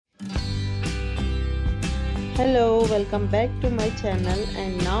Hello, welcome back to my channel,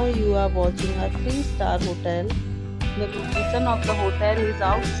 and now you are watching a 3-star hotel. The location of the hotel is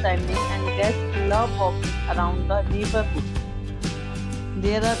outstanding and guests love walking around the neighborhood.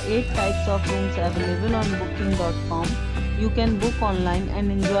 There are 8 types of rooms available on booking.com. You can book online and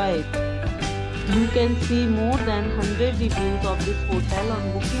enjoy it. You can see more than 100 reviews of this hotel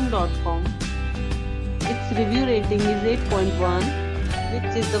on booking.com. Its review rating is 8.1,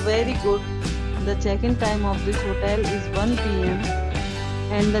 which is very good. The check-in time of this hotel is 1 p.m.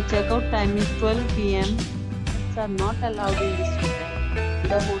 and the check-out time is 12 p.m. Pets are not allowed in this hotel.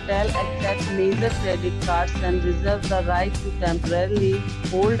 The hotel accepts major credit cards and reserves the right to temporarily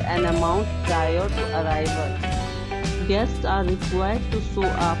hold an amount prior to arrival. Guests are required to show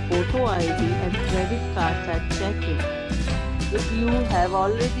a photo ID and credit cards at check-in. If you have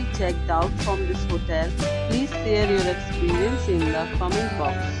already checked out from this hotel, please share your experience in the comment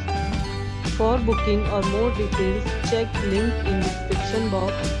box. For booking or more details, check link in description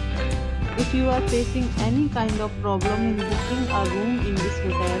box. If you are facing any kind of problem in booking a room in this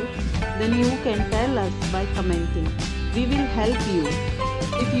hotel, then you can tell us by commenting. We will help you.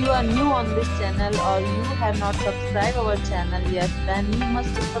 If you are new on this channel or you have not subscribed our channel yet, then you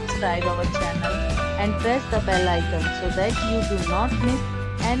must subscribe our channel and press the bell icon so that you do not miss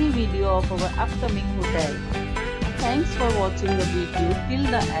any video of our upcoming hotel. Thanks for watching the video till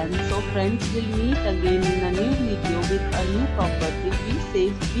the end. So friends, will meet again in a new video with a new property. Be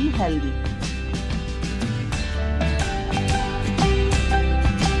safe, be healthy.